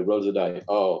commando and I roll the die.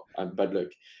 Oh, I'm bad luck.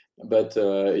 But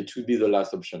it should be the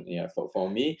last option, for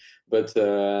me. But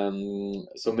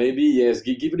so maybe, yes,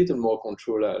 give a little more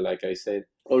control, like I said.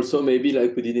 Also, maybe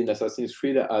like we did in Assassin's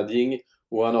Creed, adding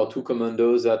 1 or 2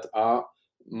 commandos that are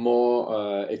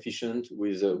more efficient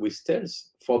with stealth.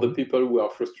 For the people who are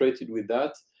frustrated with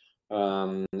that,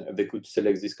 they could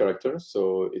select this character,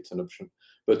 so it's an option.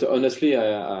 But honestly,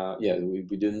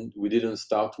 we didn't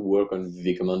start to work on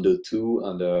V Commando 2,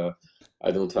 and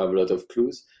I don't have a lot of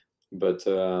clues. But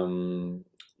clearly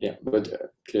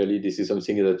this is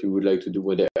something that you would like to do.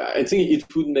 I think it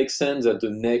would make sense that the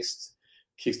next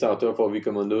Kickstarter for V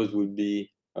Commandos would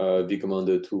be V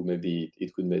Commando 2. Maybe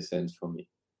it could make sense for me.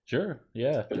 Sure.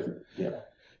 Yeah. Yeah.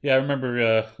 I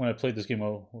remember when I played this game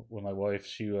with my wife,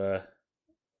 she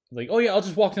like, oh yeah, I'll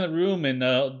just walk in the room and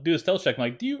do a stealth check. I'm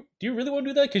like, do you really want to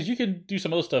do that? Because you can do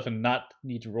some other stuff and not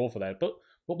need to roll for that. But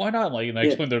why not? Like, and I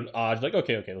explained the odds. Like,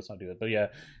 okay, let's not do it. But yeah,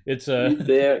 it's Is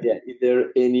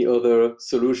there any other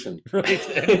solution? Right.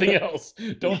 Anything else?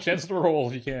 Don't chance to roll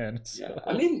if you can. So. Yeah.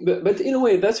 I mean, but in a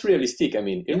way, that's realistic. I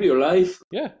mean, in real life,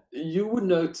 you would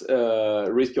not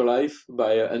risk your life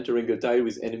by entering a tile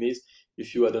with enemies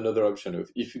if you had another option.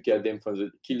 If you kill them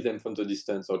from the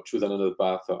distance, or choose another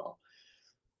path.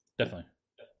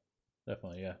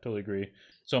 Definitely, yeah, totally agree.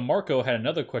 So Marco had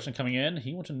another question coming in.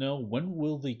 He wants to know, when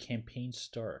will the campaign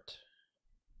start?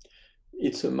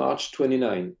 It's March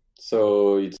 29,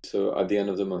 so it's at the end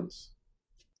of the month.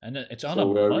 And it's on a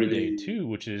Monday too,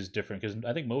 which is different because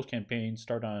I think most campaigns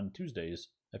start on Tuesdays.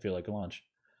 I feel like a launch.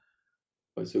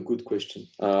 It's a good question.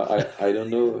 I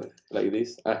don't know like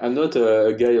this. I'm not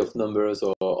a guy of numbers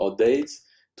or dates.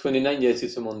 29, yes,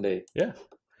 it's a Monday. Yeah.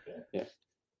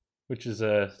 Which is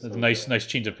a nice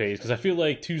change of pace, because I feel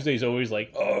like Tuesday's always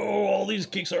like, oh, all these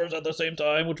Kickstarters at the same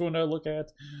time. Which one do I look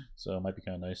at? So it might be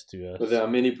kind of nice to. But there are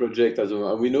many projects as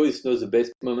well. We know it's not the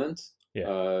best moment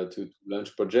to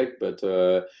launch project, but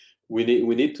we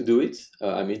need to do it.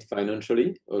 I mean,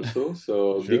 financially also.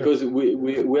 So sure. Because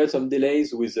we had some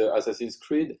delays with Assassin's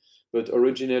Creed, but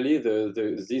originally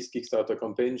this Kickstarter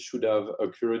campaign should have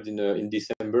occurred in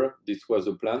December. This was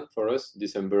the plan for us,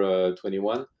 December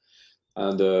 21.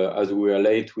 And as we are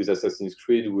late with Assassin's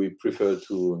Creed, we prefer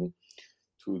to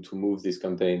move this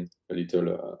campaign a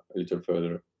little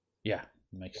further. Yeah,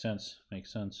 makes sense.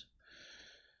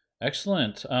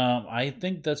 Excellent. I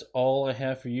think that's all I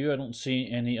have for you. I don't see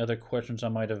any other questions I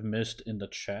might have missed in the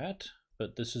chat,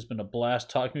 but this has been a blast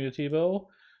talking to you, Thibaut.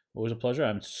 Always a pleasure.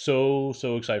 I'm so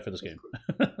excited for this game.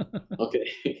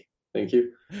 Okay, thank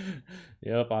you.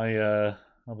 Yep,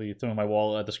 I'll be throwing my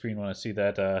wallet at the screen when I see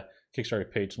that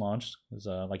Kickstarter page launched.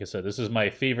 Like I said, this is my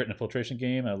favorite infiltration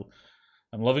game.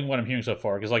 I'm loving what I'm hearing so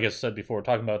far, because like I said before,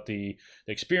 talking about the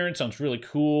experience sounds really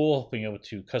cool, being able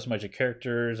to customize your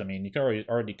characters. I mean, you can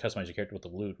already customize your character with the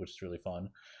loot, which is really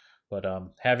fun. But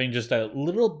having just a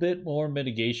little bit more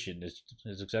mitigation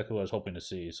is exactly what I was hoping to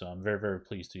see. So I'm very, very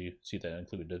pleased to see that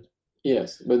included.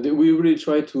 Yes, but we really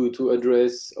try to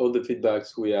address all the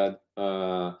feedbacks we had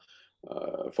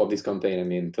for this campaign. I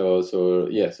mean, so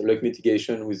yes, luck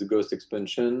mitigation with the Ghost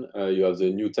expansion. You have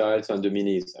the new tiles and the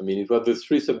minis. I mean, it was the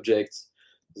 3 subjects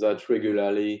that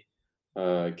regularly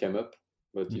came up.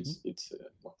 But it's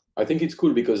I think it's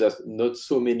cool because there's not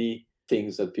so many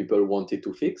things that people wanted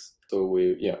to fix. So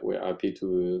we're happy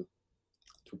to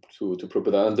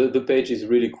propose that. And the page is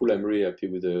really cool. I'm really happy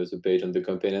with the page and the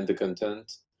campaign and the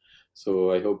content.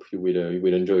 So I hope you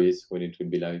will enjoy it when it will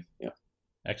be live. Yeah.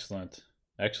 Excellent.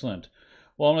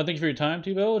 Well, I want to thank you for your time,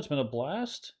 Thibaut. It's been a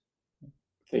blast.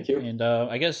 Thank you. And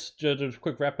I guess just a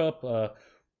quick wrap up.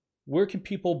 Where can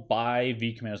people buy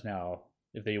V Commandos now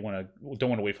if they don't want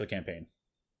to wait for the campaign?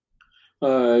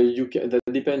 You can. That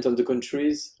depends on the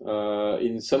countries.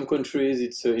 In some countries,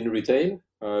 it's in retail.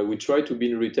 We try to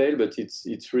be in retail, but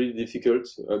it's really difficult.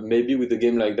 Maybe with a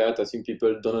game like that, I think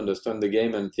people don't understand the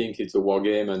game and think it's a war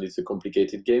game and it's a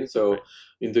complicated game. So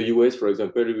in the US, for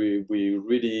example, we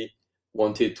really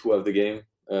wanted to have the game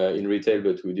in retail,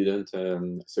 but we didn't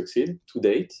succeed to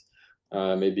date.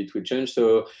 Maybe it will change.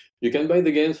 So you can buy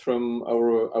the games from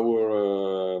our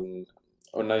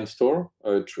online store,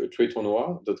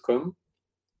 TraitourNoir.com.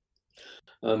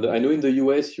 And I know in the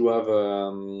US you have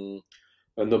a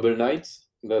Noble Knight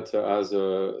that has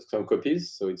some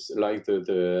copies. So it's like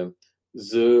the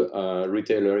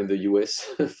retailer in the US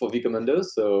for V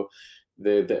Commandos. So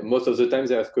most of the time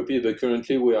they have copies, but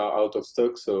currently we are out of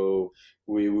stock. So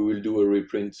we will do a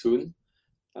reprint soon.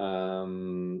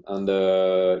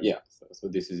 So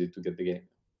this is it to get the game.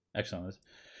 Excellent.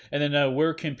 And then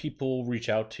where can people reach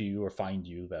out to you or find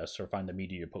you best, or find the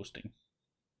media you're posting?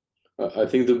 I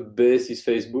think the best is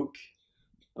Facebook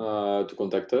to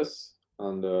contact us,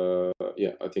 and I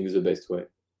think it's the best way.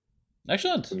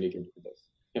 Excellent. Communicate with us.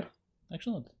 Yeah.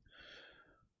 Excellent.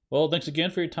 Well, thanks again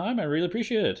for your time. I really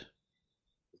appreciate it.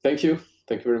 Thank you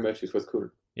very much. It was cool.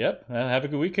 Yep. Have a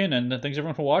good weekend, and thanks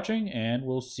everyone for watching, and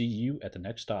we'll see you at the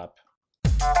next stop.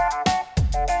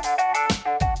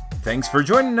 Thanks for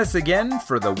joining us again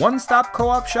for the One Stop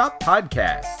Co-op Shop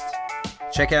podcast.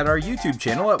 Check out our YouTube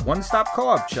channel at One Stop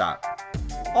Co-op Shop.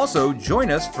 Also, join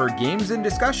us for games and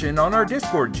discussion on our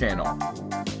Discord channel.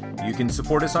 You can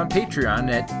support us on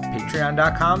Patreon at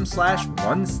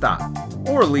patreon.com/onestop,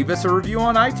 or leave us a review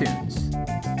on iTunes.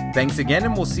 Thanks again,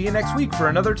 and we'll see you next week for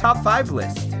another Top 5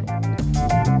 list.